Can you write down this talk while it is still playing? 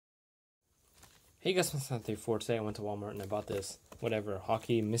Hey guys, Gus134. Today I went to Walmart and I bought this,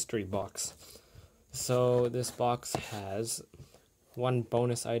 hockey mystery box. So this box has one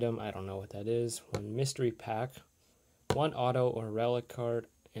bonus item, I don't know what that is, one mystery pack, one auto or relic card,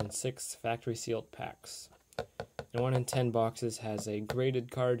 and 6 factory sealed packs. And 1 in 10 boxes has a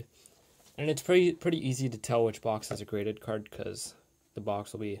graded card, and it's pretty easy to tell which box has a graded card because the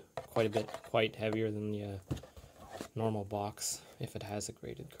box will be quite heavier than the normal box if it has a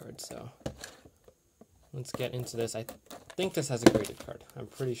graded card. So let's get into this. I think this has a graded card. I'm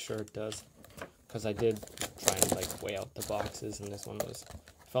pretty sure it does, because I did try and weigh out the boxes, and this one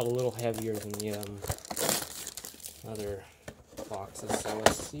felt a little heavier than the other boxes. So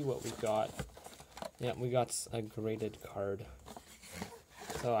let's see what we got. Yeah, we got a graded card.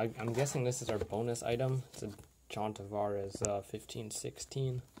 So I'm guessing this is our bonus item. It's a John Tavares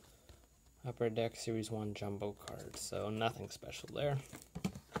 15/16 Upper Deck Series 1 Jumbo card. So nothing special there.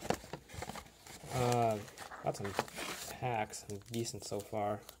 Got some packs, and decent so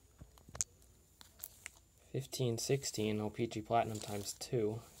far. 15/16 OPG Platinum times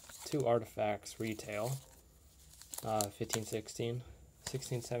 2. 2 artifacts retail. 15/16.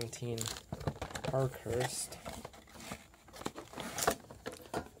 16/17 Parkhurst.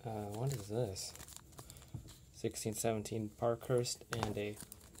 What is this? 16/17 Parkhurst and a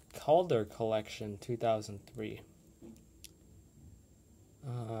Calder Collection 2003.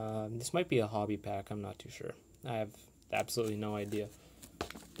 This might be a hobby pack, I'm not too sure. I have absolutely no idea.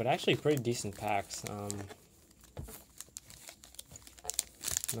 But actually pretty decent packs.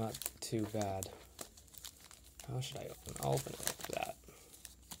 Not too bad. How should I open? I'll open it like that.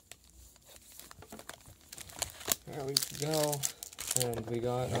 There we go. And we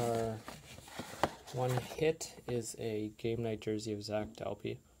got our one hit is a game night jersey of Zach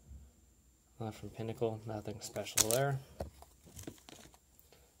Dalpe. From Pinnacle. Nothing special there.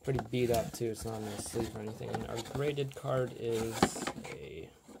 Pretty beat up too, it's not on a sleeve or anything. And our graded card is a...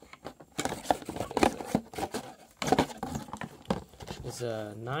 what is it? It's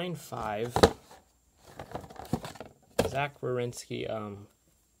a 9/5 Zach Werenski,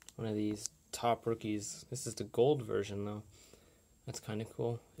 one of these top rookies. This is the gold version though. That's kind of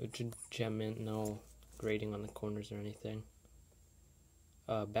cool. It should gem in, no grading on the corners or anything.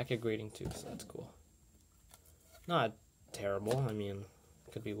 Beckett grading too, so that's cool. Not terrible, I mean,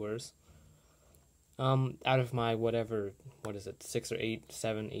 could be worse. Out of my what is it, 6 or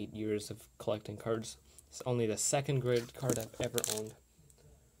 8 years of collecting cards, it's only the second graded card I've ever owned.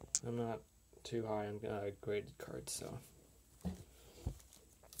 I'm not too high on graded cards, so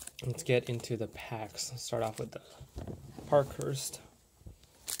let's get into the packs. Let's start off with the Parkhurst.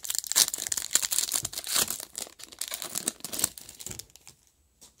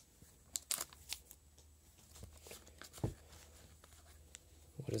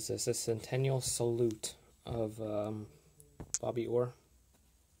 What is this? A Centennial Salute of Bobby Orr.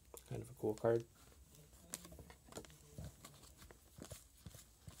 Kind of a cool card.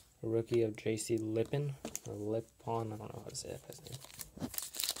 A rookie of J.C. Lippon, or Lippon, I don't know how to say his name.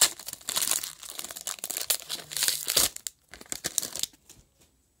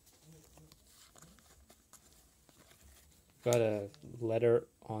 Got a letter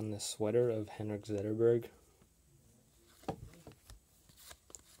on the sweater of Henrik Zetterberg.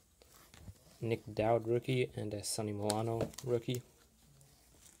 Nick Dowd rookie and a Sonny Milano rookie.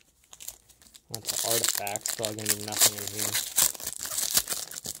 Lots of artifacts, probably gonna be nothing in here.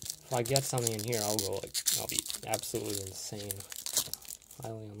 If I get something in here, I'll be absolutely insane.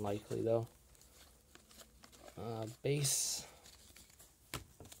 Highly unlikely though. Base.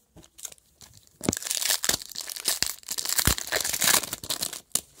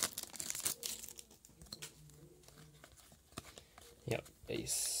 Yep,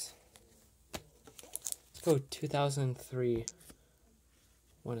 base. Let's go 2003.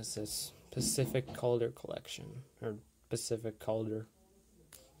 What is this? Pacific Calder Collection, or Pacific Calder.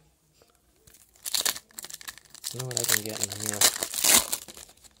 I know what I can get in here.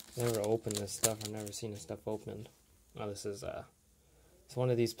 Never opened this stuff. I've never seen this stuff opened. Oh, this is it's one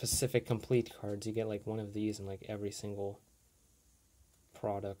of these Pacific Complete cards. You get one of these in every single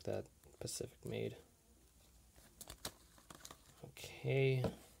product that Pacific made. Okay.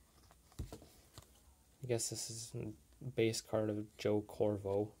 I guess this is a base card of Joe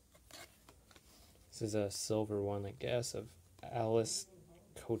Corvo. This is a silver one, I guess, of Alice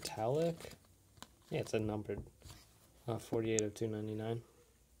Kotalik. Yeah, it's a numbered 48 of 299.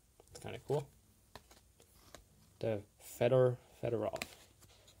 It's kind of cool. The Fedorov.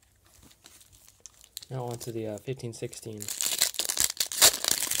 Now on to the 15/16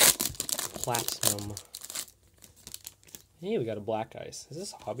 Platinum. Hey, we got a black ice. Is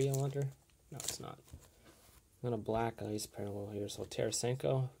this hobby, I wonder? No, it's not. Then a black ice parallel here. So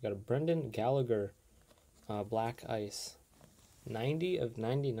Tarasenko. We got a Brendan Gallagher black ice. 90 of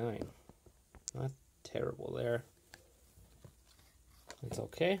 99. Not terrible there. It's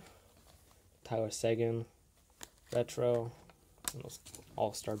okay. Tyler Seguin. Retro. And those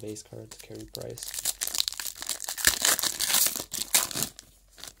all-star base cards. Carey Price.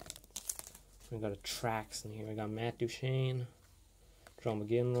 We got a Trax in here. We got Matt Duchene, Joe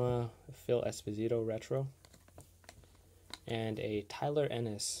McGinley, Phil Esposito retro, and a Tyler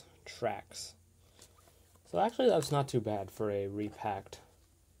Ennis Trax. So actually that's not too bad for a repacked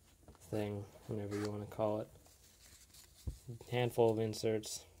thing, whatever you want to call it. Handful of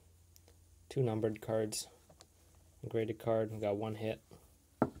inserts, 2 numbered cards, a graded card. We got 1 hit.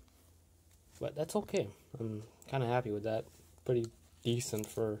 But that's okay. I'm kind of happy with that. Pretty decent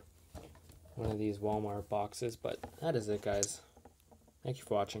for one of these Walmart boxes, but that is it, guys. Thank you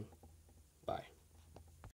for watching.